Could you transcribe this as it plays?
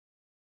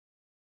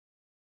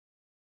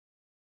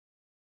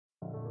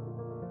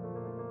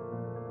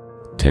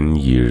10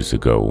 years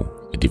ago,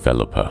 a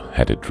developer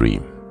had a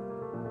dream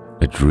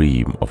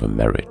of a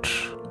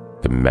marriage.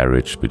 The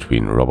marriage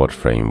between Robot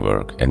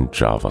Framework and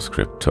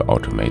JavaScript to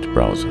automate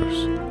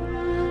browsers.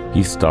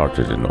 He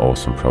started an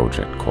awesome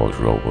project called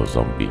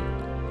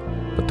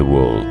RoboZombie, but the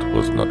world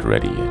was not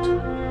ready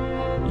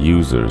yet.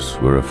 Users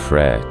were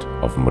afraid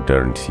of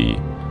modernity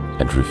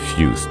and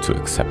refused to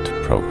accept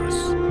progress.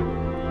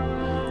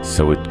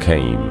 So it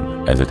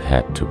came as it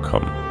had to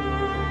come.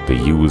 The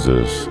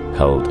users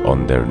held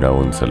on their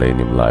known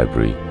Selenium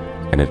library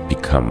and it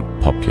became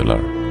popular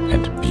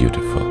and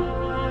beautiful.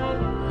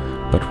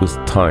 But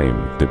with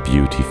time the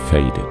beauty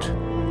faded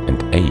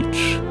and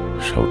age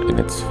showed in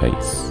its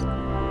face.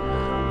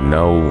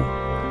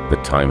 Now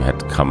the time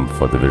had come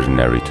for the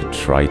visionary to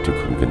try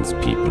to convince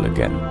people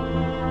again.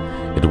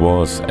 It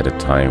was at a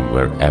time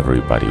where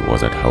everybody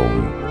was at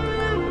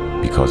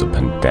home because a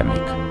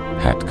pandemic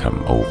had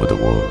come over the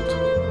world.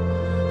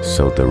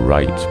 So the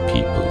right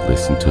people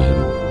listened to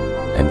him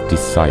and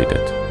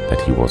decided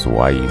that he was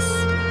wise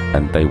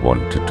and they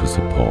wanted to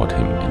support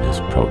him in his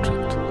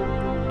project.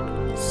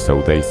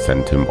 So they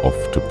sent him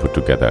off to put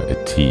together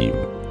a team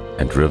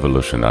and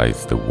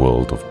revolutionize the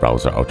world of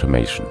browser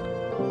automation.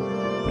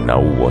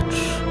 Now watch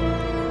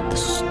the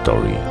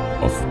story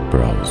of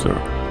Browser.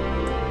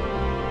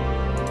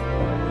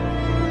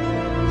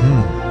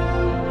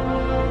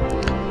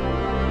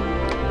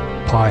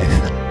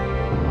 Python.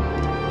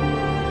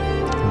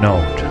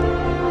 Node.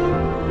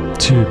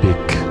 Two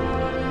big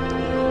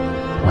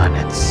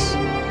planets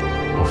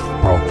of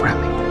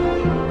programming.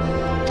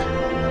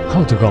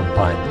 How to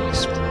combine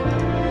these?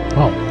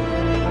 Well,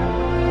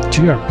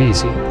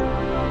 gRPC.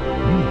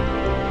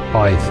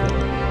 Python.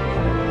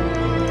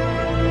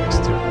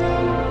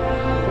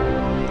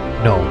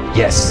 Node.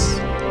 Yes.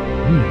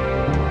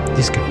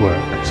 This could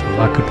work. So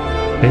I could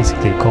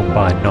basically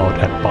combine Node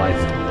and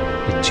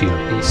Python with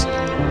gRPC.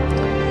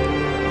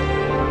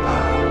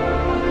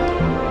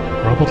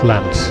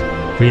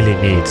 Robotland really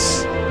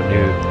needs a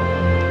new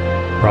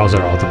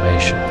browser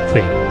automation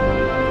thing.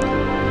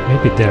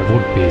 Maybe there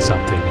would be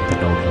something in the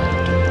Node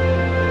land.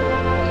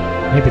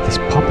 Maybe this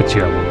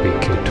puppeteer would be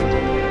good.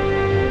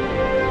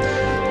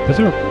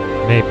 Better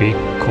maybe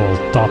call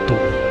Tatu,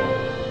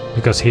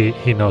 because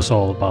he knows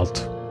all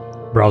about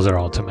browser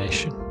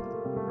automation.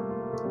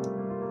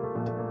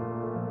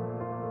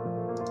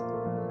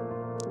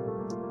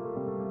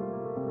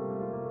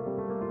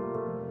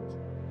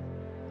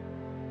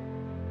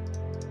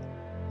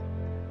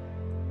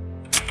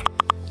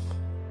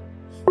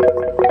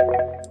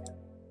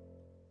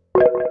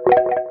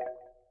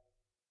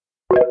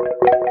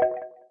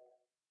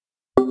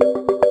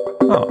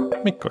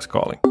 Mikko is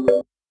calling.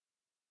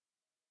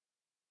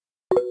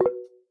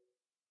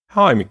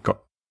 Hi, Mikko.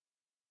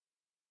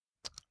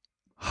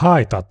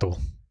 Hi, Tatu.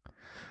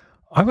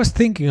 I was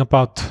thinking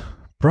about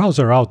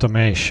browser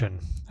automation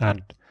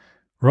and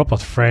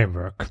robot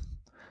framework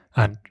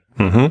and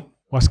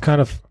was kind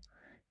of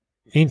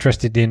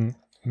interested in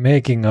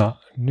making a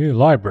new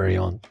library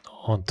on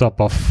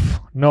top of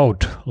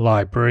Node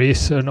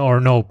libraries or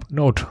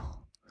Node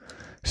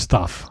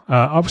stuff.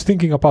 I was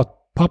thinking about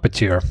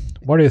Puppeteer.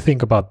 What do you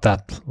think about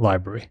that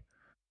library?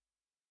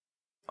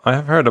 I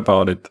have heard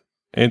about it.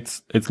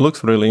 It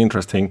looks really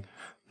interesting.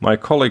 My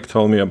colleague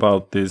told me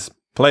about this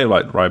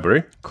Playwright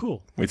library.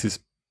 Cool. Which is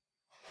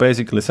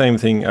basically the same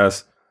thing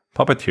as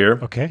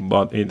Puppeteer, okay,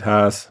 but it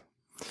has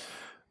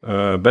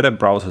better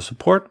browser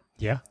support.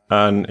 Yeah.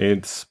 And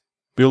it's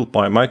built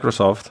by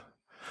Microsoft.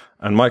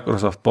 And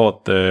Microsoft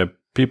bought the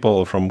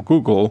people from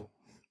Google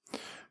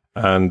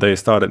and they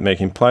started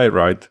making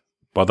Playwright,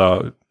 but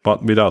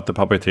without the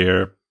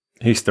Puppeteer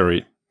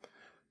history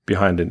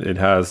behind it. It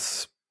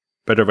has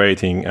better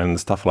rating and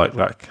stuff like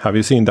that. Have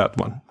you seen that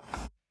one?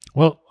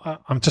 Well,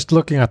 I'm just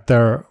looking at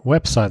their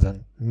website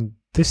and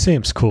this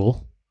seems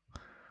cool.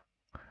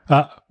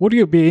 Would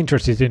you be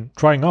interested in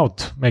trying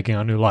out making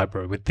a new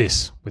library with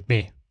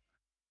me?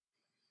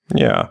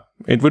 Yeah,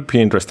 it would be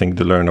interesting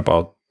to learn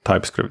about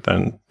TypeScript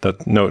and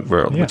that Node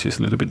world, which is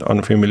a little bit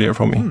unfamiliar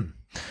for me.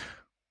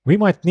 We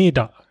might need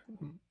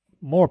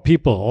more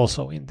people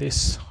also in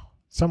this.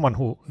 Someone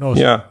who knows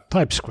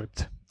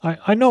TypeScript.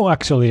 I know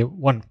actually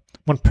one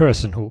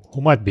person who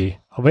might be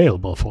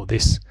available for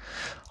this.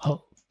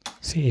 I'll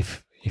see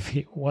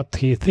what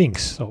he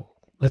thinks. So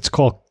let's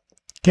call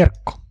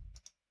Kerkko.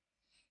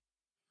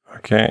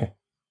 Okay.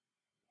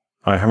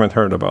 I haven't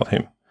heard about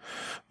him,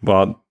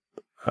 but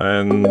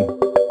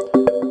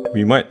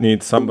we might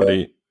need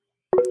somebody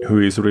who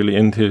is really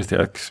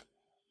enthusiastic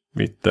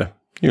with the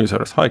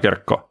users. Hi,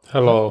 Kerkko.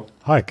 Hello.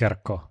 Hi,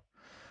 Kerkko.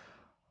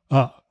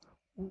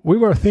 We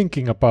were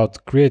thinking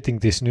about creating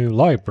this new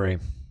library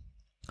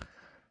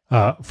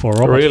for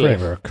Robot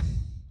Framework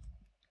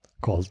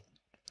called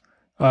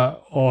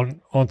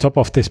on top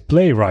of this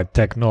Playwright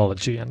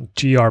technology and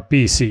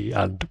gRPC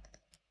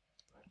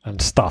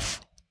and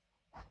stuff.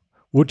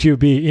 Would you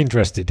be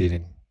interested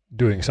in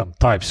doing some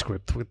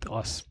TypeScript with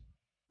us?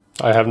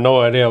 I have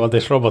no idea what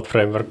is Robot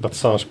Framework, but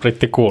sounds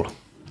pretty cool.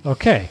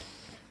 Okay.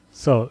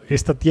 So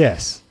is that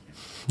yes?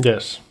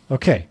 Yes.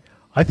 Okay.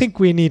 I think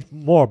we need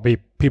more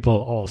people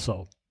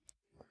also.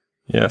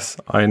 Yes,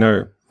 I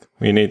know.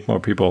 We need more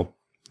people.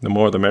 The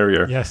more the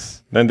merrier.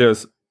 Yes. Then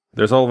there's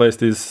always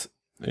this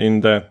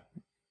in the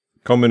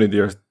community.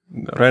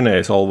 René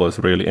is always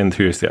really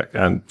enthusiastic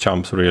and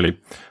jumps really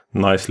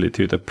nicely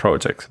to the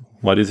project.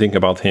 What do you think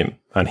about him?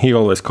 And he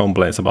always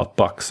complains about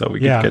bugs, so we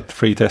can get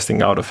free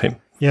testing out of him.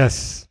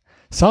 Yes.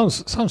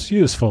 Sounds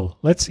useful.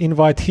 Let's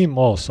invite him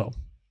also.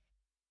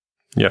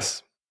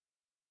 Yes.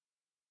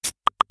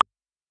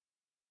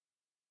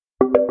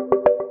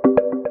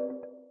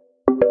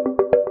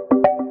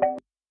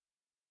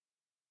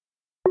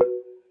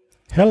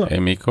 Hello. Hey,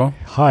 Mikko.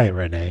 Hi,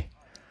 René.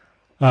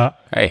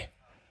 Hey.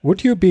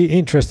 Would you be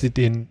interested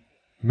in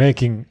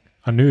making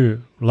a new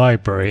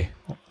library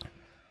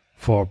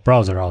for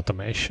browser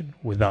automation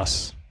with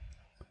us?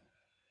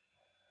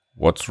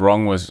 What's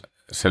wrong with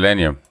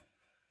Selenium?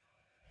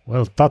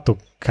 Well, Tatu,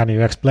 can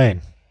you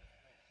explain?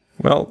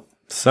 Well,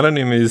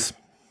 Selenium is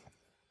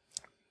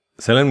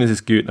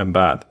good and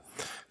bad.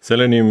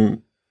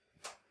 Selenium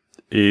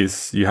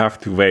is you have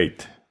to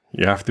wait.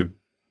 You have to.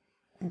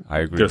 I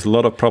agree. There's a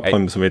lot of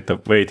problems with the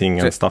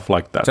waiting and stuff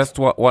like that. Just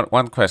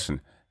one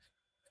question.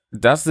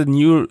 Does the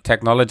new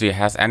technology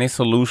has any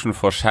solution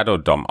for shadow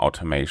DOM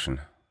automation?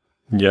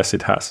 Yes,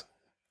 it has.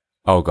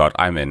 Oh God,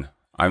 I'm in.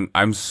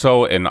 I'm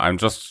so in. I'm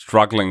just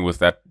struggling with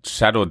that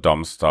shadow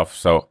DOM stuff.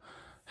 So,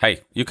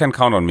 hey, you can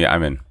count on me.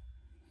 I'm in.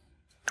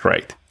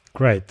 Great.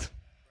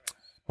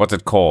 What's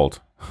it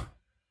called?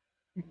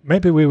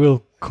 Maybe we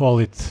will call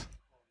it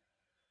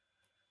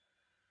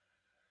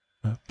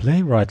a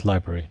Playwright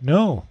library.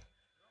 No.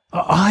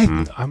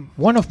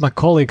 One of my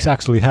colleagues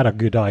actually had a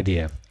good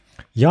idea.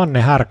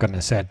 Janne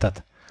Härkönen said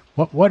that,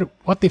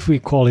 what if we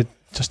call it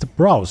just a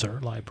browser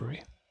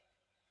library?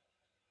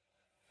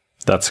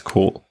 That's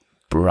cool.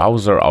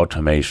 Browser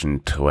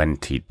Automation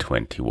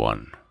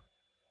 2021.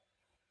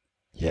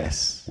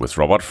 Yes. With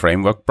Robot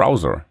Framework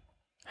Browser.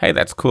 Hey,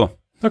 that's cool.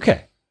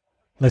 Okay,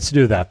 let's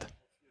do that.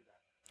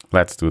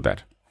 Let's do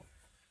that.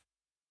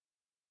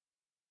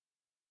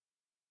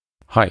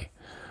 Hi,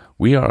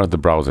 we are the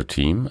browser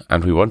team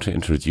and we want to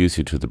introduce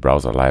you to the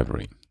browser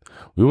library.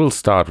 We will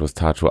start with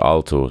Tatu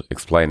Alto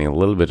explaining a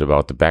little bit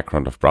about the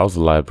background of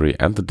browser library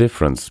and the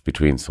difference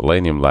between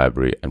Selenium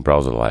library and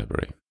browser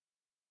library.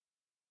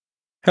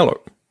 Hello,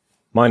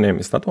 my name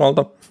is Tatu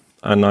Alto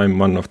and I'm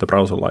one of the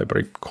browser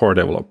library core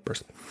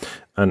developers.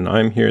 And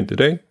I'm here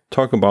today to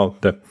talk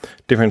about the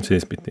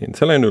differences between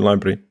Selenium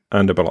library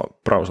and the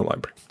browser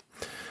library.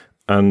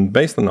 And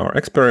based on our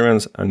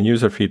experiments and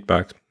user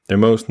feedback, the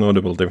most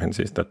notable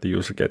differences that the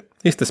user get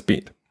is the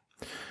speed.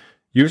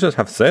 Users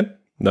have said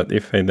that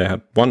if they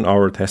had 1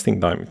 hour testing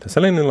time with the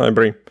Selenium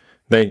library,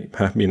 they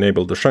have been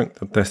able to shrink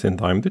the testing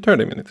time to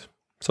 30 minutes.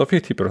 So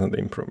 50%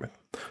 improvement.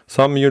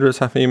 Some users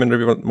have even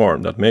reported more,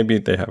 that maybe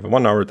they have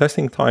 1 hour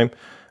testing time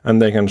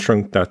and they can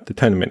shrink that to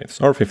 10 minutes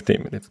or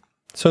 15 minutes.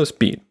 So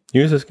speed.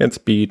 Users get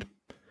speed,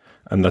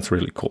 and that's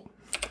really cool.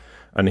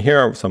 And here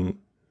are some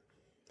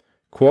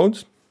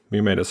quotes. We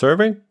made a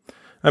survey,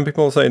 and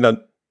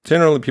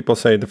generally people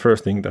say the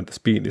first thing that the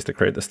speed is the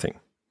greatest thing.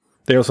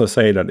 They also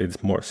say that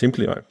it's more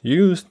simply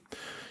used.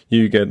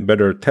 You get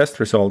better test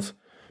results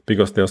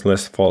because there's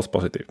less false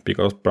positive,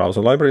 because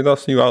browser library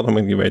does you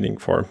automatically waiting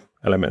for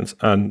elements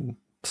and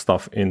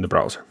stuff in the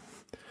browser.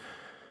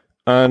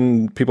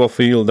 And people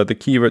feel that the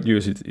keyword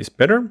usage is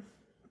better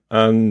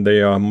and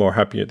they are more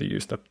happier to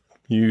use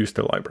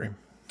the library.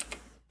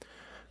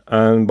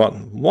 But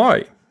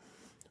why?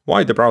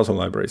 Why the browser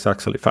library is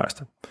actually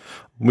faster?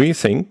 We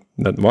think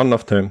that one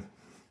of the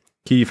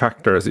key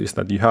factors is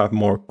that you have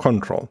more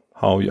control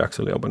how you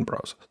actually open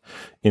browsers.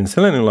 In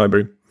Selenium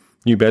library,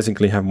 you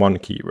basically have one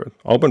keyword,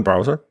 open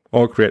browser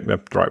or create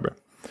WebDriver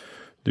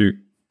to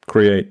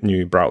create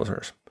new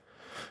browsers.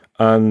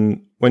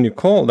 And when you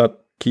call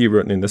that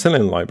keyword in the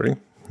Selenium library,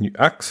 you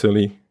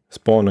actually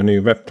spawn a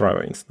new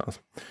WebDriver instance.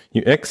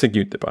 You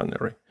execute the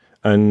binary,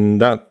 and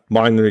that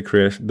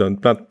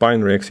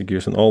binary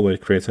execution always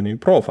creates a new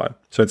profile.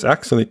 So it's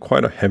actually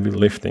quite a heavy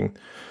lifting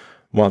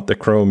what the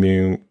Chrome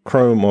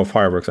or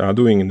Firefox are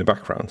doing in the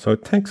background. So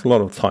it takes a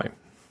lot of time.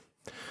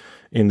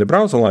 In the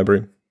browser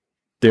library,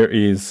 there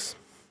is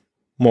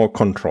more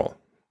control.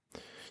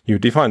 You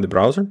define the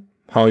browser,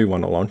 how you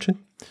want to launch it.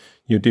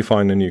 You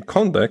define a new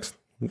context,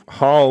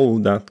 how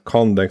that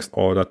context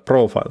or that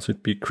profile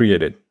should be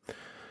created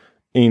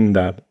in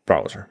that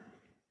browser.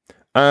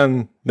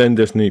 And then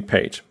there's new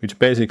page, which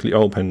basically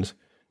opens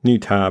new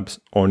tabs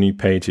or new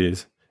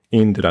pages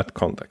into that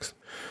context.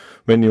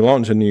 When you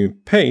launch a new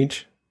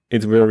page,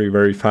 it's very,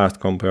 very fast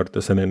compared to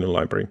the Selenium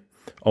library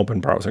open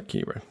browser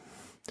keyword.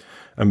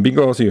 And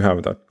because you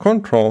have that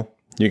control,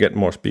 you get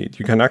more speed.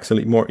 You can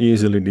actually more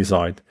easily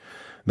decide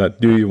that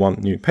do you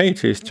want new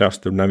pages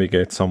just to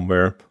navigate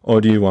somewhere,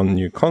 or do you want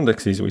new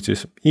contexts, which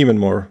is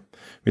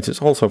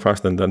also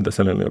faster than the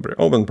Selenium library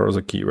open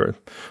browser keyword,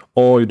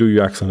 or do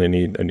you actually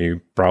need a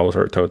new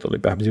browser totally?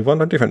 Perhaps you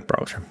want a different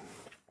browser.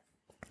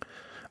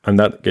 And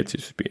that gets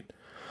you speed.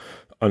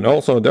 And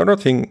also the other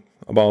thing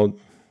about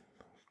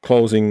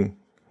closing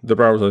the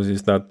browsers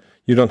is that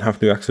you don't have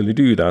to actually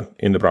do that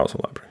in the browser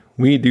library.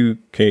 we do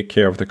take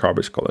care of the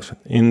garbage collection.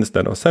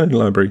 Instead of Selenium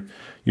library,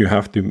 you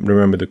have to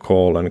remember to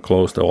call and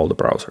close all the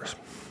browsers.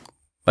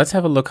 Let's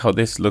have a look how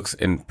this looks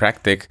in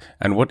practice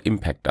and what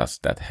impact does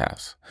that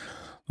have.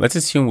 Let's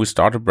assume we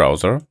start a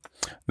browser,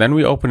 then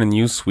we open a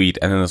new suite,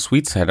 and in the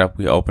suite setup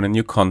we open a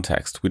new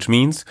context, which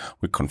means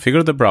we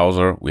configure the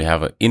browser, we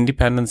have an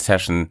independent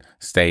session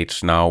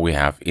stage, now we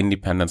have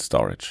independent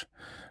storage.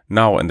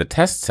 Now in the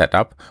test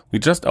setup, we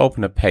just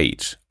open a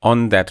page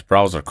on that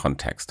browser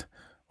context.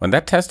 When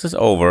that test is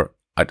over,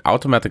 it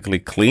automatically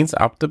cleans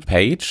up the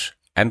page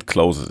and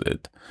closes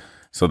it.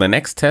 So the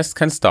next test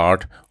can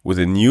start with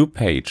a new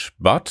page,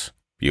 but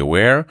be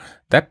aware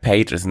that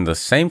page is in the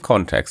same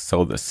context,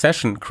 so the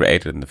session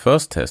created in the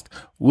first test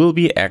will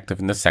be active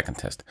in the second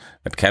test.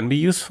 That can be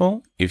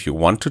useful if you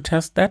want to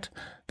test that.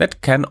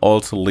 That can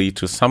also lead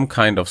to some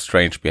kind of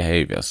strange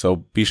behavior, so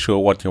be sure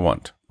what you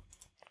want.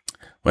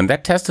 When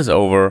that test is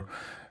over,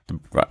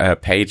 the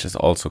page is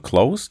also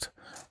closed.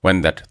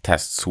 When that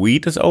test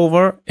suite is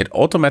over, it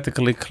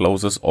automatically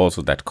closes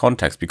also that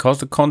context because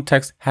the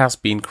context has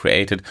been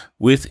created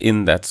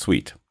within that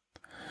suite.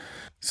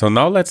 So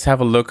now let's have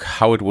a look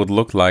how it would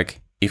look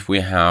like if we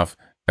have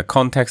a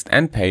context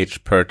and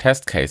page per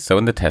test case, so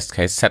in the test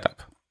case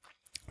setup.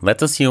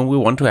 Let's assume we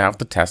want to have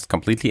the test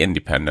completely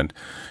independent.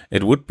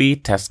 It would be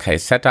test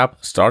case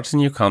setup, starts a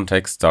new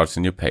context, starts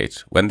a new page.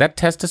 When that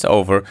test is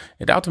over,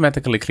 it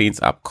automatically cleans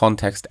up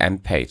context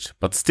and page,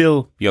 but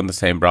still be on the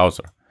same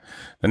browser.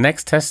 The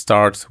next test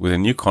starts with a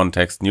new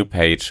context, new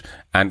page,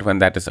 and when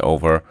that is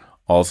over,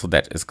 also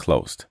that is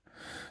closed.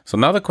 So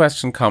now the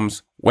question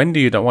comes, when do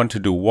you want to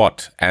do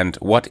what, and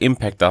what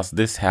impact does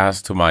this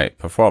has to my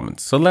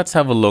performance? So let's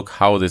have a look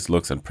how this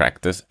looks in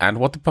practice and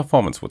what the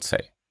performance would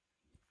say.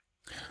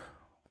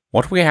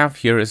 What we have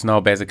here is now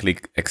basically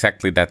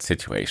exactly that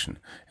situation.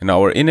 In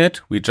our init,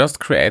 we just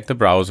create the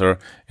browser.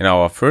 In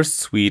our first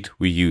suite,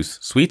 we use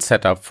suite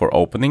setup for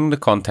opening the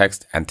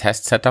context and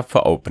test setup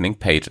for opening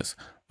pages.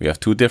 We have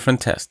two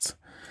different tests.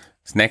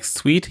 This next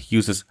suite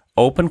uses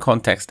open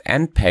context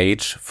and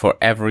page for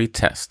every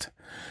test.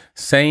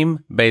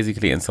 Same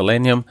basically in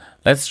Selenium.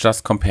 Let's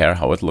just compare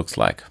how it looks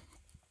like.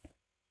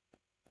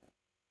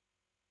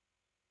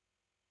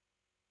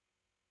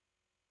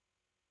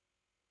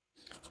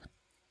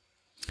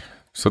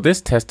 So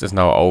this test is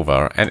now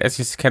over, and as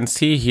you can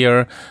see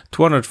here,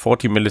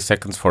 240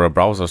 milliseconds for a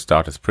browser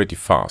start is pretty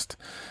fast.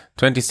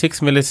 26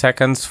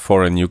 milliseconds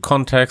for a new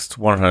context,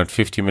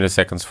 150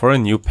 milliseconds for a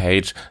new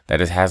page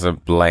that has a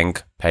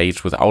blank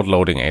page without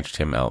loading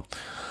HTML.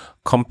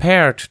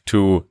 Compared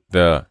to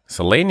the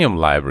Selenium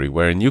library,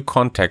 where a new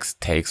context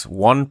takes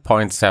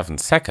 1.7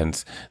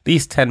 seconds,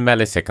 these 10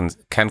 milliseconds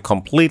can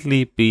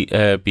completely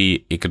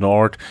be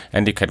ignored,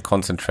 and you can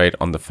concentrate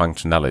on the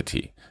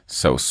functionality.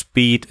 So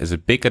speed is a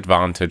big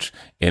advantage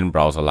in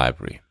browser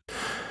library.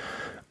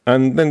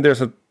 And then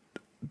there's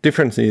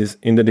differences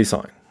in the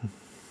design.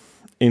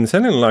 In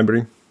Selenium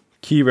library,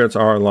 keywords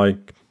are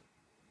like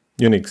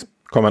Unix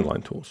command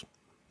line tools.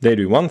 They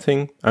do one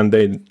thing, and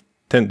they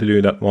tend to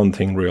do that one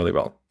thing really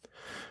well.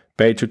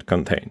 Page should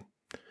contain.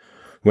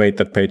 Wait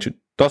that page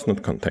does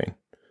not contain.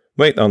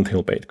 Wait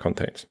until page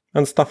contains.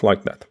 And stuff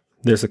like that.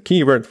 There's a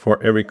keyword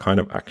for every kind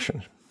of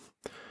action.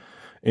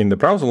 In the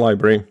browser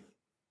library,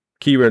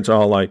 keywords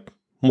are like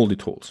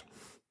multi-tools.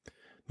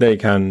 They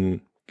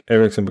can,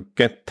 for example,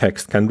 get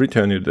text can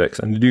return you the text,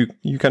 and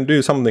you can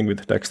do something with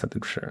the text that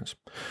it returns.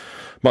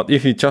 But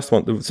if you just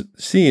want to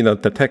see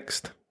that the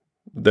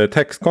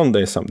text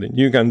contains something,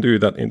 you can do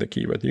that in the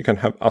keyword. You can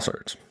have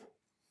asserts.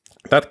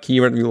 That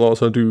keyword will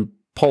also do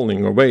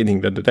polling or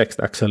waiting that the text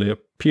actually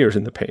appears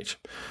in the page.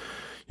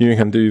 You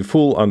can do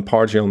full and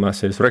partial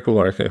matches,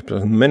 regular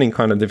exceptions, many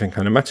kind of different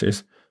kind of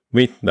matches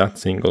with that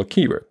single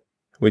keyword,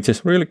 which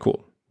is really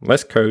cool.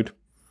 Less code,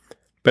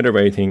 better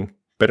waiting,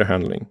 better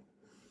handling.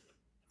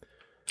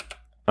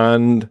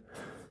 And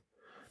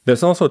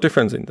there's also a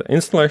difference in the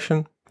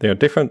installation. They are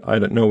different. I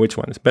don't know which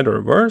one is better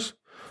or worse,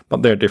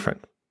 but they're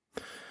different.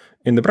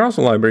 In the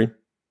browser library,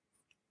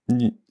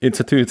 it's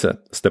a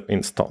two-step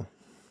install.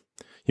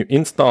 You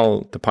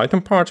install the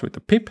Python parts with the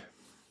pip,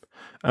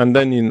 and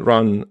then you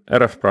run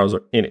rf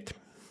browser init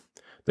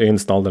to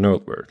install the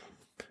node word.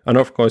 And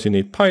of course, you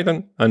need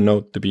Python and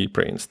Node to be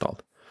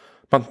pre-installed.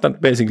 But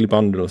that basically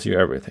bundles you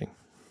everything.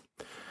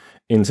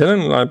 In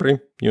Selenium library,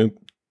 you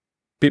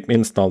pip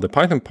install the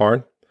Python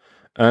part,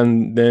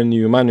 and then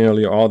you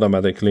manually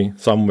automatically,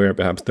 somewhere,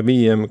 perhaps the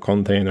VM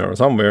container or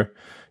somewhere,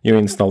 you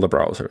install the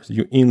browsers.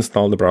 You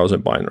install the browser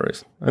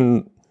binaries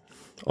and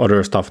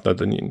other stuff that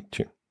you need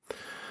to.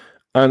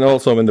 And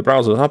also when the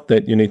browsers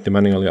update, you need to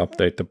manually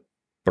update the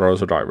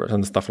browser drivers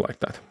and stuff like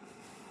that.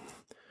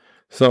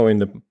 So in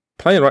the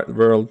Playwright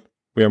world,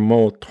 we are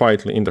more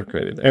tightly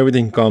integrated.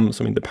 Everything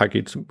comes in the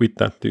package with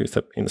that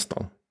two-step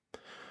install.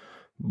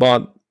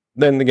 But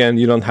then again,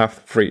 you don't have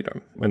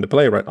freedom. When the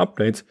Playwright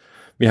updates,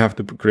 we have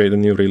to create a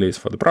new release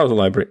for the browser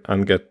library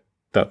and get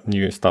that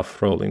new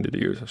stuff rolling to the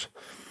users.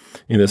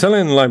 In the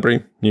Selenium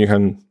library, you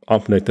can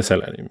update the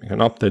Selenium. You can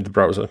update the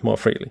browser more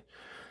freely.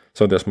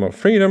 So there's more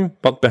freedom,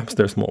 but perhaps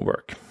there's more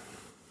work.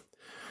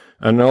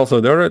 And also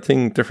the other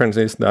difference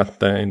is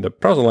that in the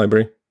browser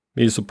library,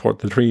 we support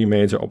the 3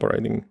 major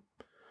operating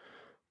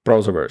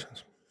browser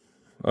versions.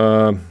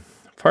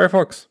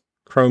 Firefox,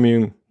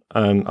 Chromium,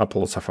 and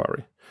Apple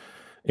Safari.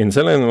 In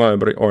Selenium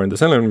library or in the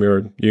Selenium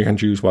world, you can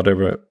choose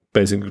whatever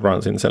basically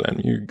runs in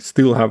Selenium. You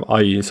still have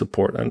IE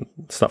support and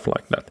stuff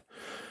like that,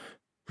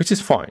 which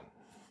is fine.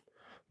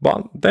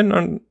 But then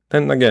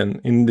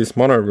again, in this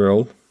modern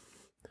world,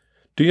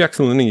 do you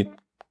actually need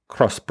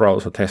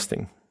cross-browser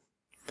testing?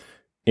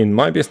 In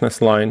my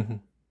business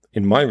line,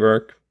 in my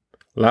work,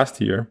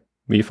 last year,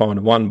 we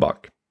found 1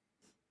 bug.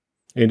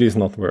 It is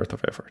not worth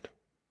of effort.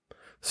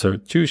 So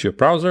choose your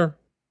browser,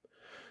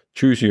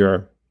 choose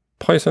your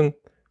poison,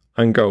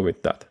 and go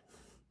with that.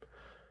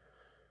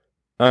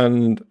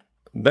 And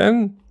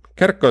then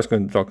Kerkko is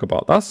going to talk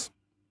about us.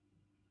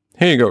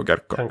 Here you go,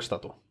 Kerkko. Thanks,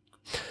 Tatu.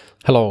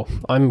 Hello,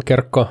 I'm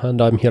Kerkko,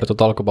 and I'm here to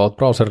talk about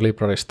browser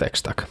libraries tech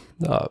stack.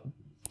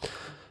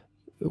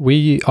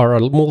 We are a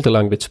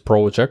multi-language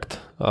project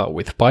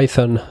with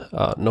Python,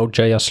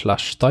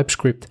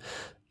 Node.js/TypeScript,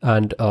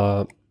 and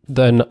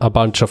then a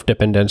bunch of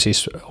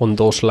dependencies on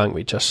those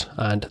languages.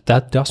 And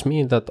that does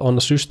mean that on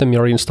a system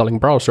you're installing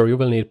browser, you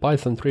will need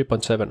Python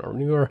 3.7 or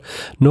newer,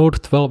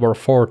 Node 12 or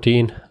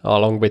 14,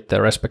 along with the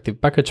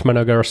respective package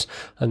managers.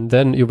 And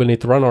then you will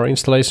need to run our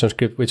installation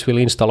script, which will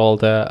install all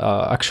the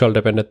actual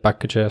dependent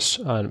packages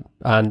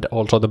and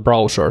also the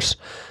browsers.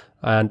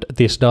 And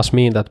this does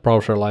mean that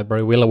browser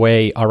library will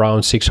weigh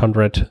around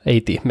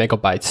 680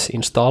 megabytes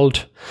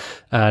installed,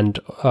 and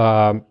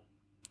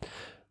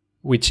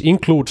which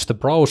includes the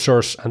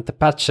browsers and the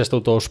patches to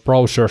those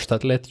browsers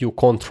that let you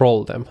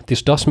control them.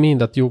 This does mean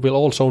that you will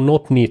also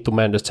not need to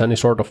manage any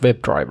sort of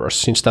web drivers,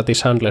 since that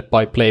is handled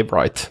by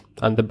Playwright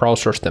and the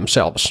browsers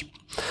themselves.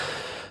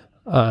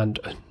 And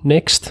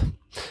next,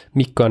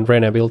 Mikko and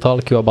René will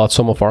talk you about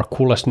some of our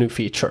coolest new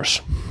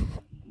features.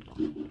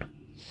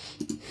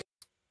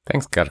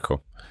 Thanks,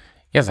 Kerkko.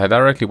 Yes, I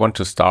directly want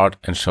to start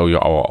and show you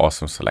our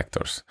awesome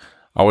selectors.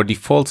 Our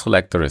default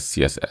selector is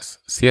CSS.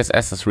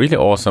 CSS is really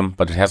awesome,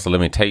 but it has a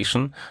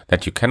limitation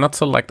that you cannot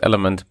select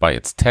element by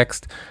its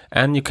text,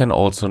 and you can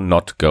also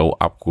not go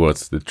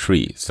upwards the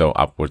tree, so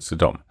upwards the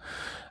DOM.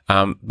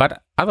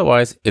 But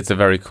otherwise, it's a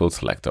very cool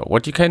selector.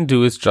 What you can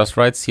do is just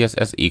write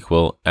CSS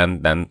equal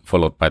and then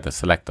followed by the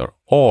selector,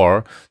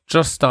 or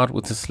just start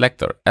with the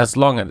selector, as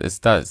long as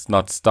it does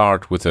not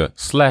start with a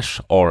slash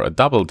or a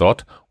double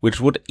dot, which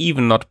would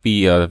even not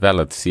be a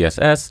valid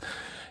CSS.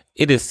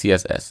 It is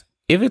CSS.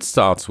 If it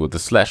starts with a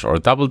slash or a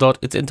double dot,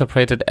 it's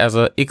interpreted as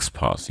a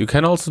XPath. You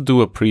can also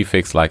do a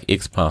prefix like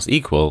XPath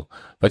equal,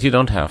 but you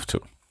don't have to.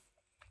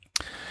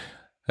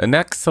 The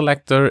next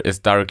selector is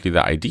directly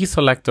the ID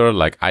selector,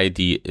 like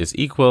ID is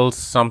equals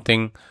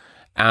something.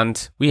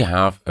 And we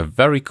have a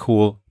very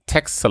cool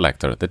text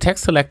selector. The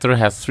text selector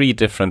has 3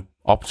 different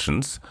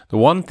options. The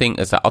one thing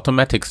is the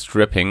automatic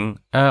stripping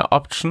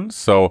option.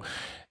 So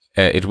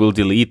it will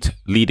delete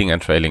leading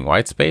and trailing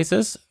white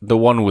spaces. The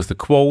one with the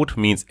quote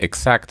means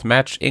exact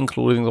match,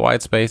 including the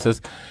white spaces.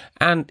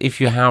 And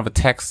if you have a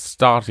text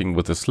starting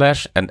with a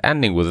slash and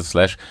ending with a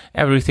slash,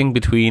 everything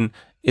between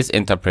is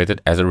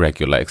interpreted as a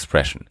regular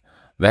expression.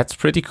 That's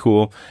pretty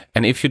cool.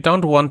 And if you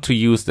don't want to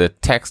use the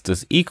text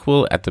is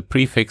equal at the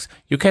prefix,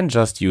 you can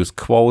just use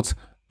quotes,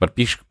 but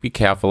be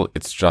careful,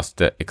 it's just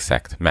the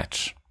exact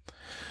match.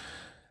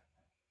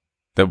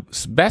 The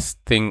best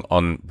thing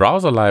on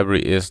browser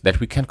library is that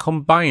we can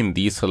combine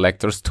these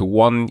selectors to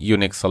one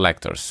unique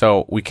selector.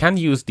 So we can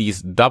use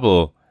these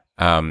double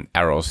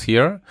arrows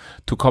here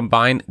to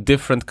combine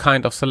different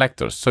kind of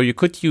selectors. So you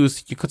could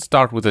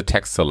start with a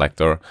text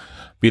selector.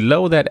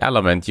 Below that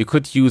element, you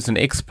could use an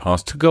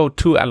XPath to go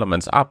 2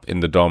 elements up in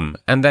the DOM,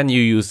 and then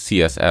you use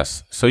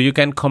CSS. So you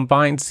can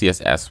combine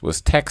CSS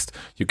with text.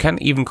 You can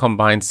even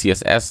combine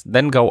CSS,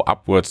 then go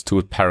upwards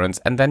to parents,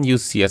 and then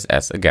use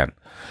CSS again.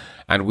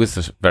 And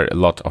with a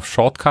lot of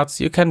shortcuts,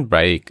 you can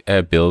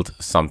build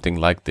something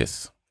like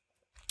this.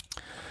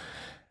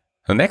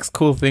 The next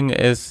cool thing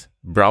is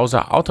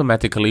browser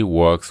automatically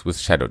works with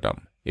Shadow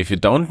DOM. If you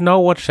don't know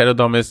what Shadow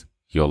DOM is,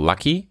 you're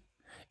lucky.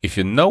 If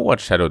you know what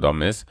Shadow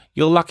DOM is,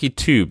 you're lucky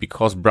too,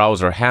 because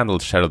browser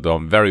handles Shadow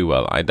DOM very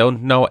well. I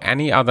don't know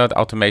any other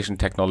automation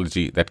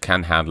technology that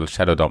can handle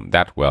Shadow DOM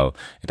that well.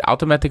 It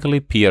automatically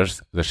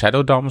peers the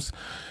Shadow DOMs.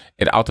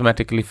 It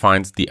automatically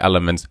finds the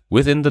elements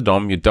within the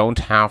DOM. You don't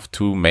have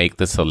to make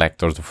the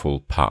selector the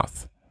full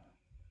path.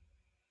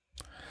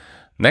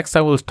 Next,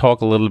 I will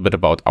talk a little bit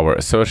about our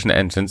assertion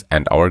engines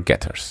and our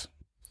getters.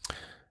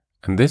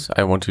 And this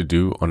I want to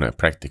do on a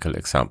practical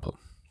example.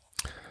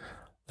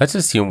 Let's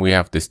assume we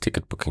have this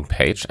ticket booking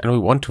page and we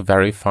want to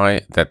verify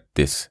that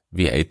this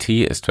VAT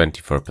is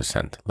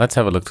 24%. Let's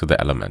have a look to the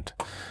element.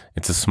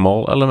 It's a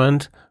small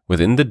element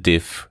within the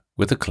div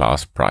with a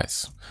class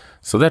price.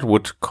 So that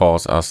would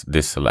cause us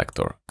this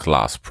selector,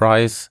 class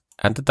price,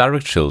 and the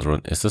direct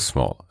children is the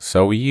small.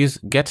 So we use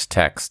get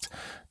text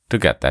to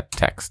get that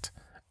text.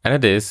 And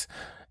it is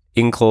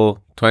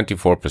incl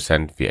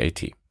 24%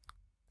 VAT.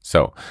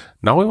 So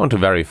now we want to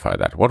verify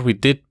that. What we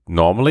did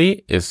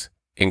normally is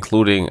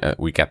including,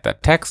 we get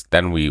that text,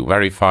 then we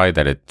verify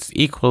that it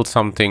equals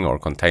something or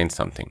contains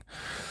something.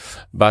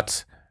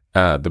 But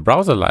the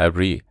browser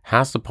library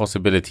has the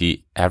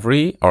possibility,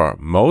 every or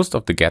most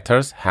of the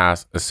getters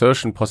has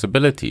assertion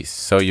possibilities.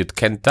 So you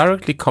can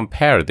directly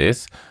compare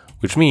this,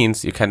 which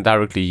means you can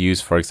directly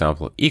use, for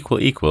example,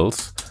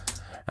 equals,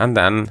 and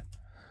then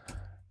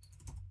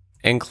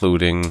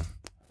including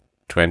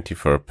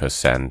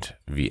 24%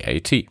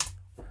 VAT.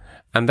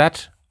 And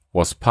that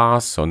was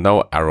passed, so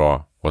no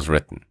error was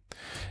written.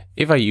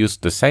 If I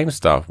used the same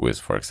stuff with,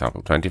 for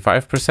example,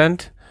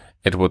 25%,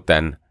 it would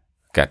then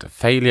get a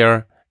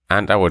failure,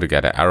 and I would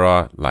get an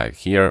error like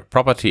here,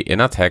 property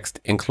inner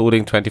text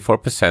including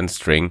 24%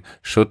 string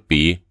should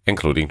be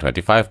including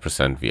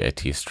 25%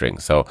 VAT string.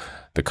 So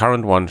the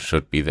current one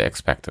should be the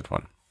expected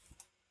one.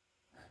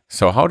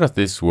 So how does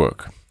this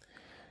work?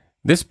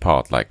 This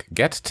part, like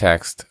get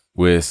text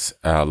with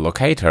a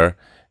locator,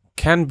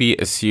 can be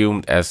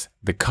assumed as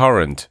the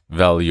current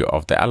value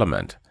of the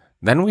element.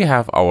 Then we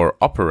have our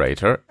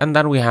operator, and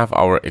then we have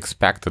our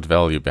expected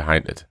value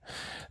behind it.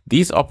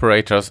 These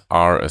operators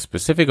are a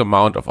specific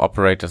amount of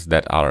operators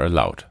that are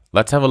allowed.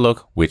 Let's have a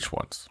look which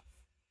ones.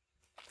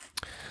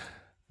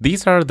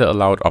 These are the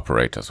allowed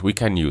operators. We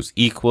can use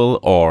equal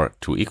or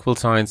two equal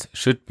signs,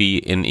 should be,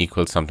 in,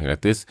 equal, something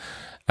like this.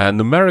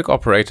 Numeric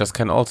operators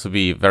can also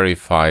be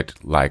verified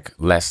like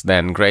less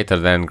than, greater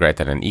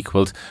than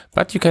equals,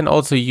 but you can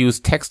also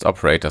use text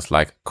operators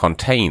like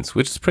contains,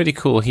 which is pretty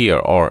cool here,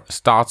 or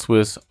starts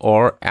with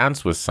or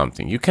ends with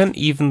something. You can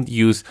even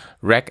use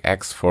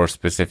regex for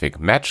specific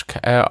match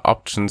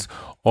options,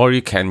 or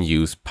you can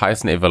use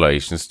Python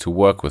evaluations to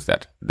work with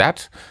that.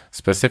 That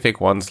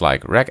specific ones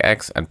like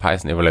regex and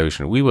Python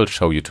evaluation we will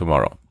show you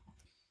tomorrow.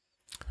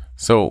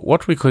 So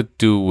what we could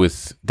do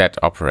with that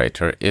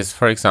operator is,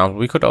 for example,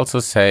 we could also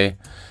say,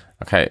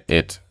 okay,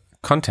 it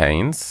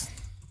contains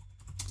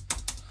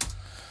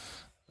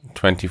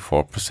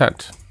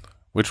 24%,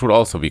 which would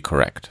also be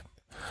correct.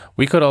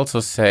 We could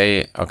also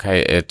say,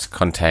 okay, it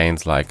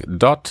contains like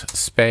dot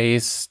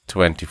space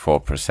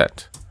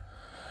 24%,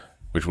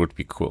 which would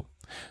be cool.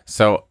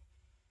 So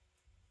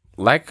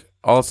like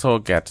also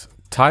get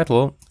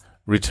title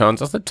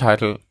returns as the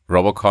title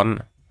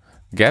RoboCon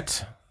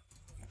get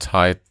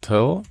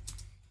title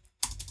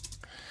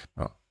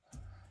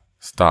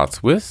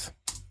starts with,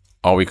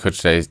 or we could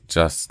say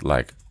just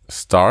like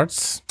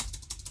starts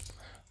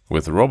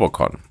with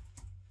RoboCon,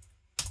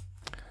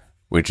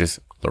 which is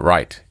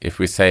right. If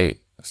we say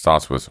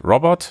starts with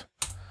robot,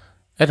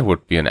 it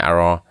would be an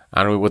error,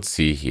 and we would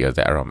see here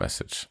the error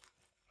message.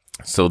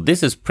 So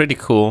this is pretty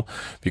cool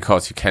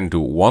because you can do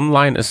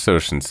one-line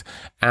assertions.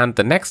 And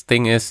the next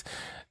thing is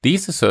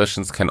these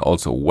assertions can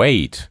also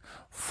wait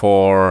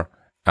for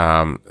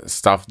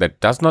stuff that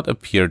does not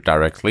appear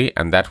directly,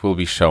 and that will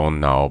be shown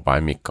now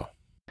by Mikko.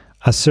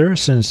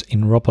 Assertions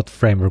in Robot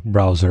Framework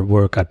browser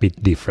work a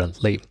bit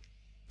differently.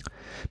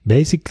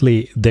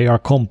 Basically, they are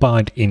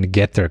combined in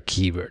getter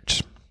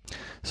keywords.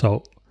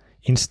 So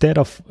instead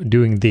of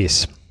doing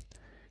this,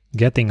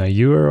 getting a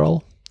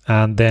URL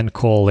and then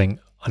calling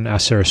an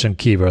assertion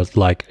keyword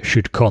like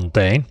should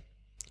contain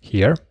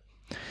here,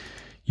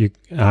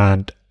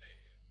 and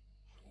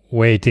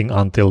waiting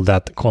until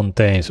that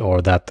contains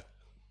or that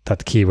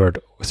keyword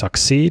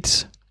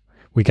succeeds,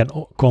 we can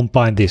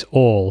combine this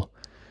all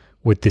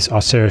with this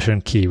assertion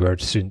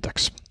keyword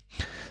syntax.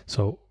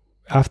 So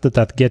after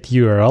that get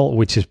URL,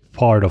 which is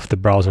part of the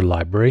browser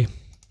library,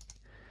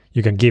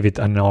 you can give it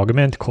an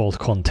argument called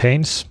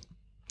contains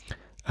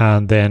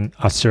and then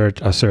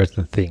assert a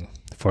certain thing.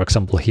 For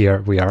example,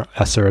 here we are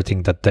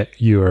asserting that the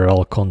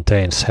URL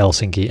contains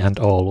Helsinki and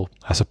Oulu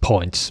as a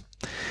points.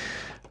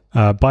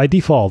 By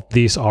default,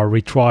 these are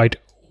retried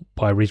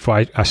by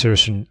retry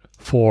assertion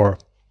 4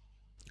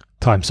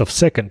 times of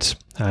seconds,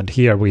 and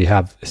here we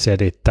have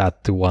set it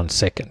that to 1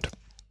 second.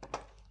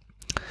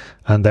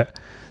 And the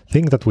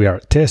thing that we are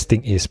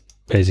testing is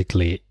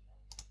basically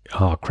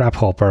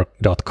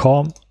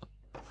crabhopper.com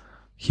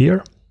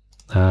here,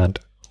 and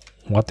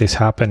what is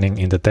happening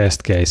in the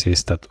test case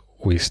is that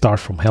we start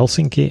from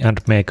Helsinki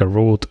and make a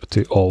route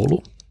to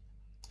Oulu,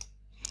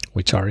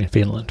 which are in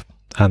Finland,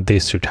 and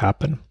this should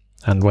happen.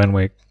 And when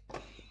we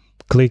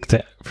click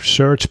the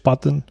search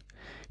button,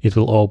 it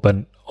will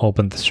open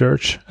the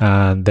search,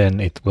 and then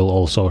it will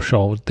also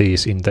show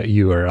these in the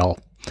URL.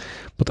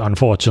 But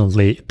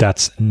unfortunately,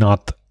 that's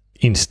not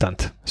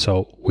instant,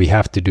 so we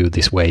have to do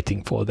this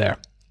waiting for there.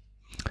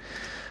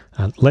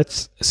 And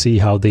let's see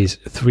how these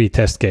 3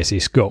 test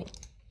cases go.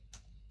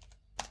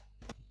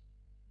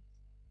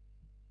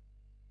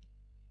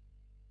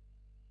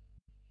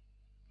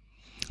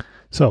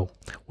 So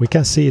we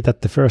can see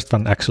that the first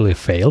one actually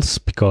fails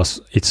because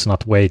it's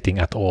not waiting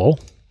at all.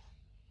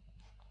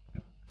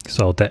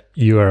 So the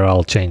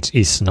URL change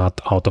is not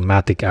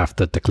automatic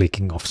after the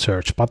clicking of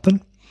search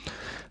button.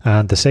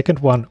 And the second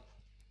one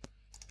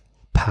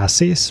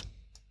passes,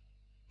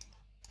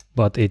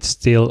 but it's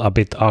still a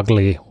bit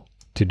ugly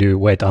to do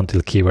wait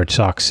until keyword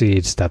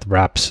succeeds that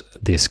wraps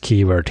this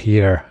keyword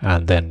here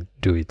and then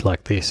do it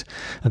like this.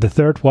 And the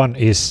third one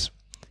is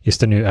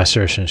the new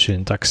assertion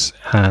syntax,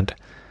 and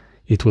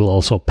it will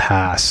also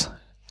pass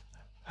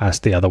as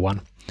the other one.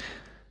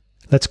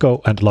 Let's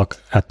go and look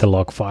at the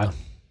log file.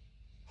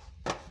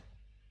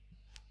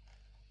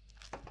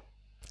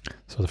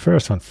 So the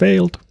first one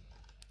failed.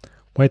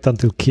 Wait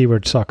until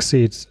keyword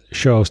succeeds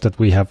shows that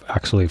we have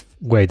actually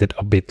waited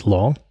a bit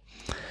long.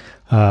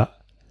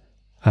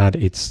 And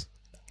it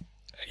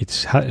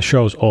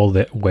shows all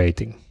the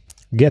waiting.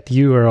 Get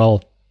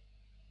URL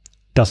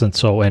doesn't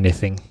show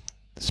anything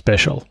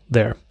special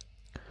there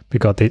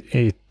because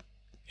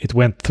it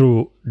went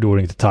through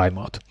during the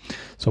timeout.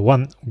 So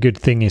one good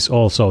thing is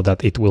also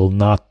that it will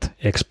not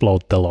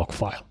explode the log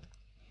file.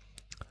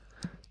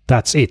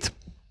 That's it.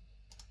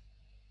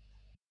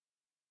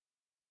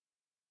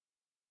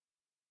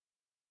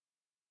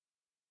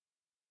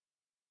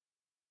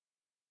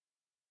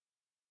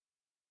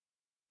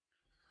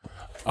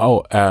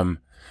 Oh,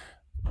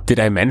 did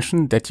I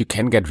mention that you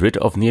can get rid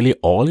of nearly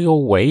all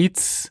your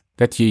waits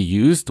that you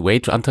used,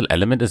 wait until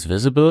element is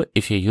visible,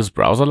 if you use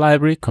browser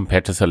library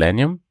compared to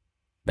Selenium?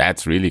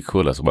 That's really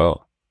cool as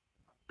well.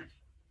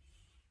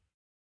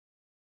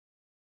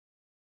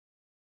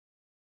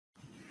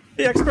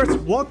 Hey experts,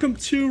 welcome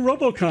to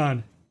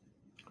RoboCon.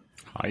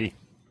 Hi.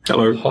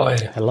 Hello. Hi.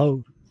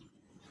 Hello.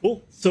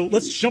 Cool. So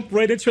let's jump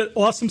right into it.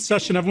 Awesome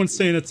session. Everyone's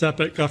saying it's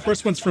epic.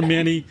 First one's from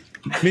Manny.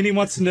 Manny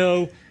wants to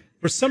know,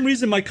 for some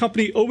reason, my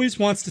company always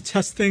wants to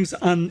test things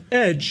on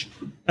Edge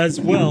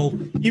as well,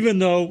 even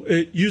though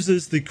it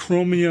uses the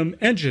Chromium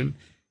engine.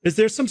 Is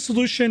there some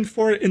solution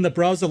for it in the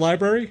browser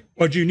library,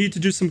 or do you need to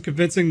do some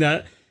convincing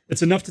that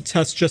it's enough to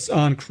test just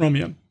on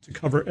Chromium to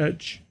cover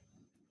Edge?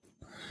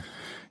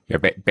 Yeah,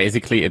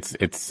 basically it's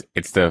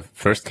the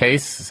first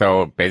case.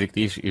 So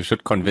basically you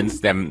should convince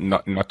them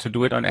not to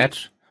do it on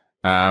Edge.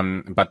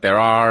 But there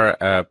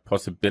are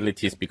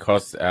possibilities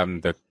because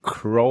the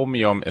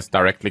Chromium is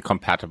directly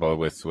compatible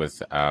with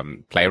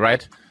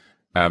Playwright.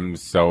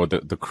 So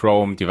the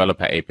Chrome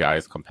developer API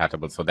is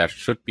compatible. So that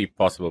should be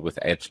possible with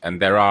Edge.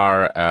 And there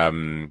are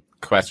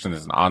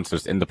questions and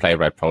answers in the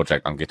Playwright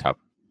project on GitHub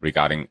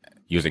regarding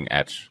using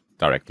Edge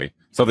directly.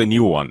 So the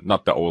new one,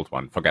 not the old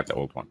one. Forget the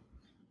old one.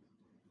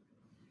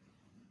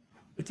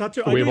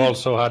 Tatu, We've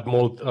also had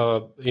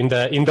in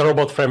the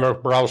Robot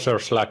Framework browser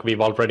Slack,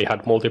 we've already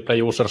had multiple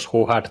users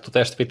who had to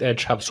test with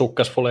Edge have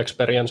successful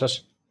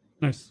experiences.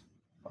 Nice.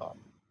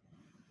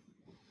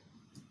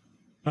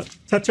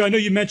 Tatu, I know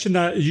you mentioned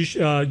that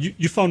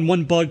you found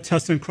one bug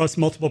testing across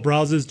multiple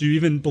browsers. Do you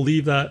even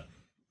believe that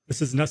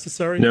this is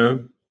necessary?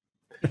 No.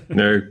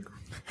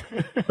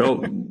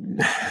 Well,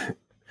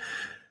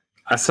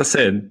 as I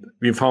said,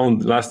 we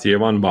found last year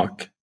one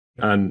bug.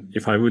 And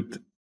if I would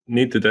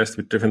need to test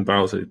with different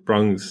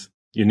browsers,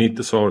 you need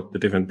to sort the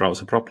different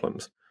browser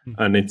problems.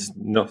 And it's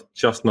not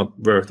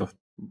worth of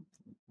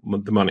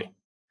the money.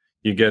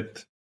 You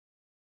get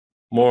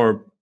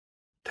more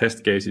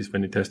test cases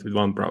when you test with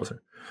one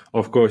browser.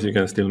 Of course, you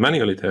can still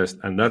manually test,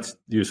 and that's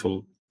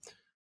useful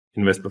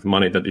investment of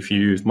money. That if you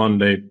use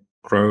Monday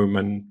Chrome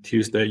and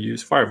Tuesday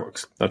use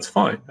Firefox, that's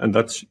fine, and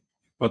that's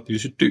what you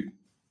should do.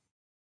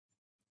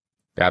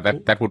 Yeah,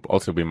 that would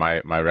also be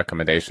my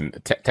recommendation.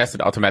 Test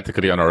it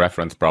automatically on a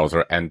reference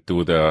browser and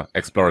do the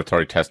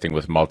exploratory testing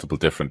with multiple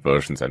different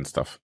versions and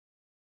stuff.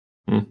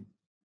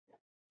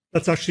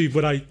 That's actually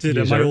what I did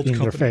at my old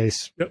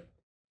interface. Company.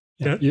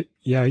 Yep.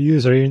 Yeah,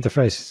 user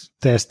interface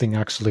testing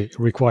actually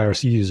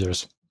requires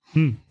users.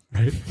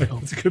 Right.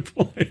 That's a good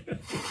point.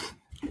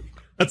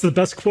 That's the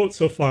best quote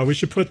so far. We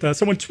should put that.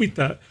 Someone tweet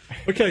that.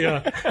 Okay,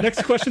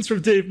 next question's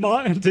from Dave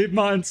Martin. Dave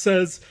Martin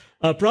says,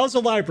 browser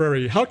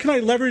library. How can I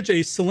leverage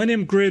a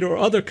Selenium grid or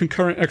other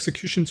concurrent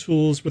execution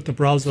tools with the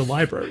browser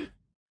library?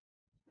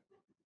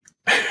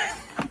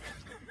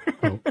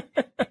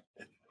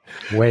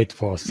 Wait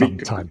for some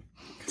time.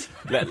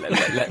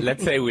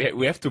 Let's say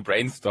we have to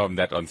brainstorm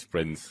that on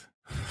sprints.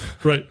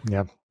 Right.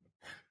 Yeah.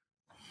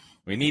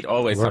 We need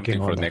always Working something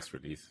for on the that. next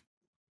release.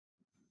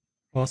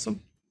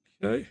 Awesome.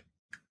 Okay.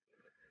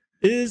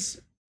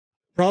 Is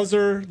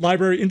browser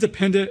library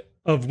independent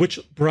of which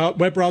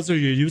web browser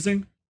you're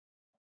using?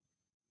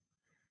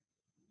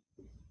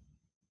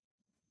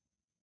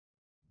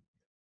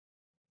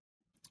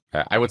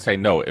 I would say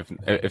no.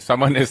 If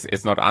someone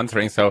is not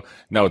answering, so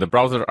no, the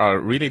browsers are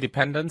really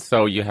dependent.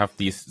 So you have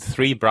these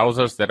three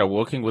browsers that are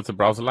working with the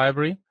browser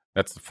library.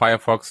 That's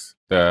Firefox,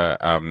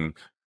 the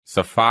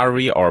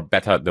Safari, or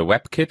better, the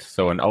WebKit.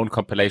 So an own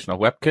compilation of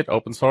WebKit,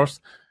 open source,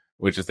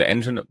 which is the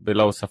engine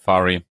below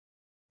Safari.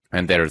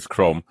 And there is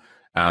Chrome,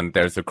 and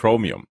there's a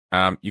Chromium.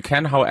 You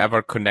can,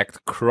 however,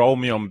 connect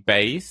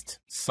Chromium-based,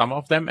 some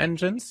of them,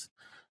 engines.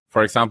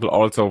 For example,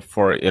 also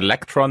for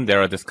Electron,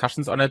 there are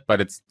discussions on it, but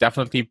it's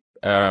definitely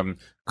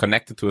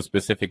connected to a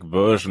specific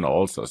version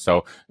also.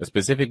 So a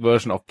specific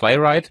version of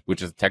Playwright,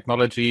 which is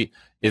technology,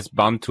 is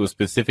bound to a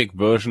specific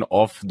version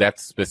of that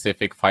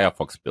specific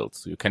Firefox build.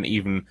 So you can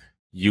even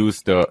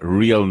use the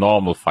real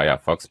normal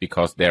Firefox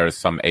because there is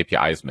some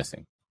APIs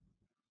missing.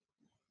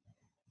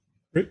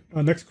 Great.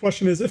 Next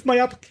question is, if my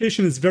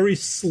application is very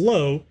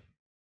slow,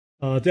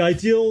 the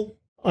ideal,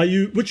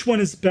 which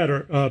one is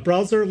better,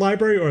 browser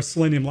library or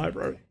Selenium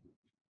library?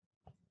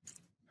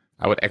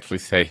 I would actually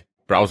say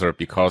browser,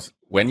 because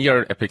when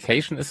your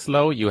application is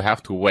slow, you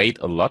have to wait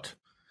a lot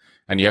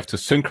and you have to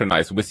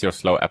synchronize with your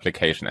slow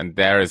application. And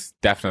there is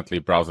definitely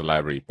browser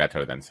library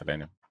better than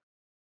Selenium.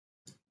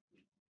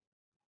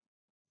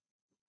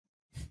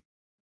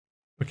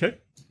 Okay.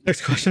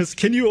 Next question is,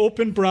 can you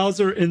open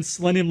browser in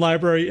Selenium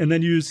library and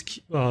then use,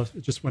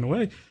 it just went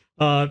away,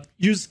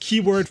 use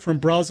keyword from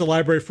browser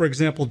library, for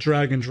example,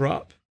 drag and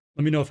drop?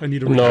 Let me know if I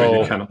need to.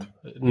 No, you cannot.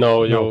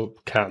 No, you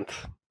can't.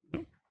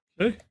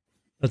 Okay.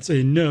 That's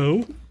a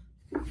no.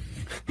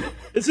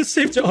 Is it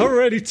safe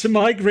to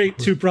migrate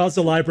to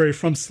browser library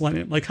from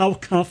Selenium? Like, how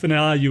confident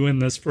are you in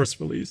this first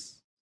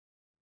release?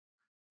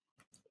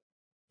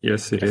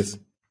 Yes, it is.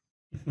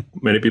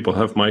 Many people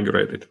have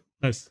migrated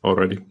Nice.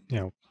 already.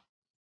 Yeah.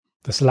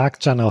 The Slack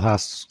channel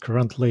has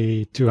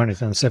currently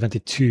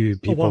 272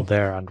 people wow.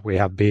 there, and we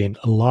have been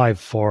live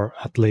for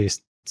at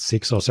least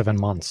 6 or 7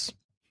 months.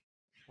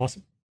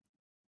 Awesome.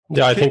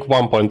 Yeah, I think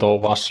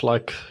 1.0 was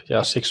like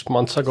 6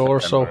 months ago or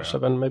so,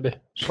 7 maybe.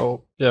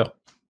 So yeah.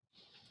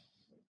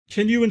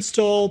 Can you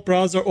install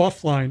browser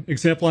offline?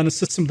 Example, on a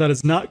system that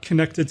is not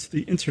connected to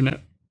the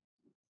internet.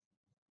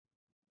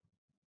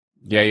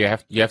 Yeah, you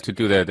have to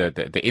do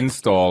the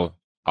install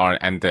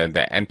and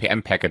the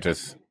npm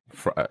packages.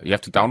 You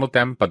have to download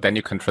them, but then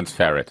you can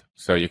transfer it.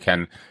 So you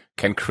can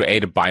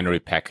create a binary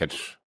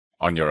package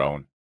on your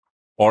own,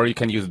 or you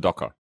can use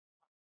Docker.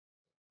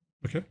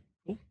 Okay,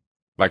 cool.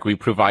 Like we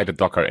provide a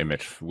Docker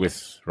image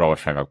with Robot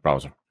Framework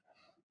browser.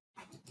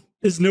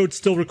 Is Node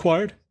still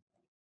required?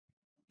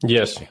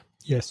 Yes.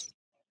 Yes.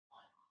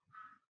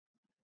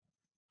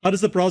 How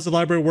does the browser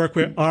library work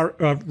with our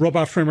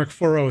Robot Framework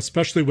 4.0,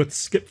 especially with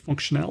skip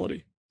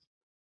functionality?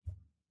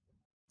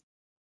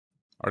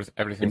 Or is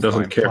everything It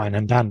doesn't care. Fine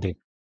and dandy.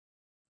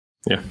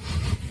 Yeah.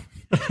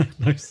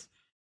 Nice.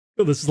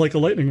 Oh, this is like a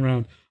lightning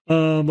round.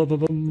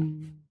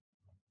 Can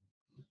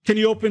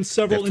you open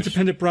several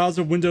independent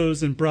browser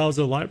windows in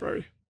browser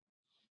library?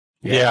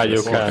 Yeah,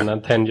 you can,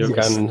 and then you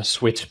can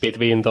switch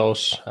between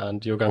those,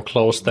 and you can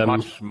close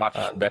them. Much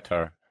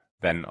better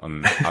than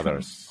on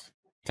others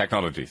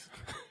technologies.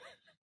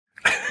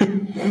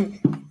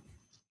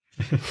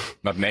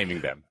 Not naming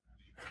them.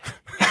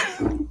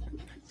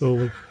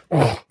 So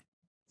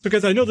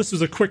guys, I know this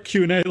was a quick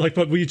Q&A,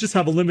 but we just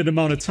have a limited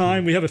amount of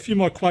time. We have a few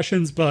more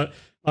questions, but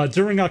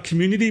during our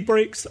community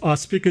breaks,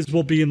 speakers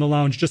will be in the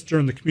lounge just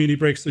during the community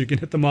breaks, so you can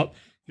hit them up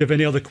if you have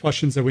any other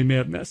questions that we may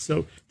have missed.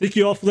 So thank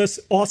you all for this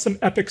awesome,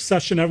 epic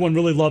session. Everyone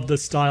really loved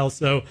this style,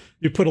 so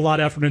you put a lot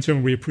of effort into it,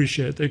 and we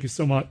appreciate it. Thank you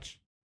so much.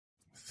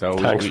 So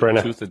thanks, we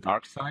René. choose the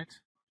dark side?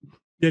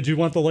 Yeah, do you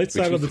want the light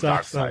side or the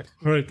dark side?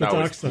 All right, the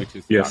dark side.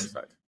 Yes.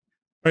 All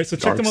right, so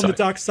check them on the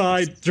dark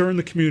side during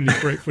the community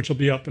break, which will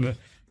be up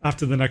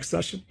after the next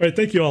session. All right,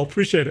 thank you all.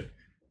 Appreciate it.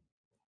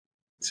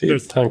 See you.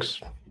 Thanks.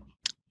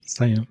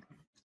 Same.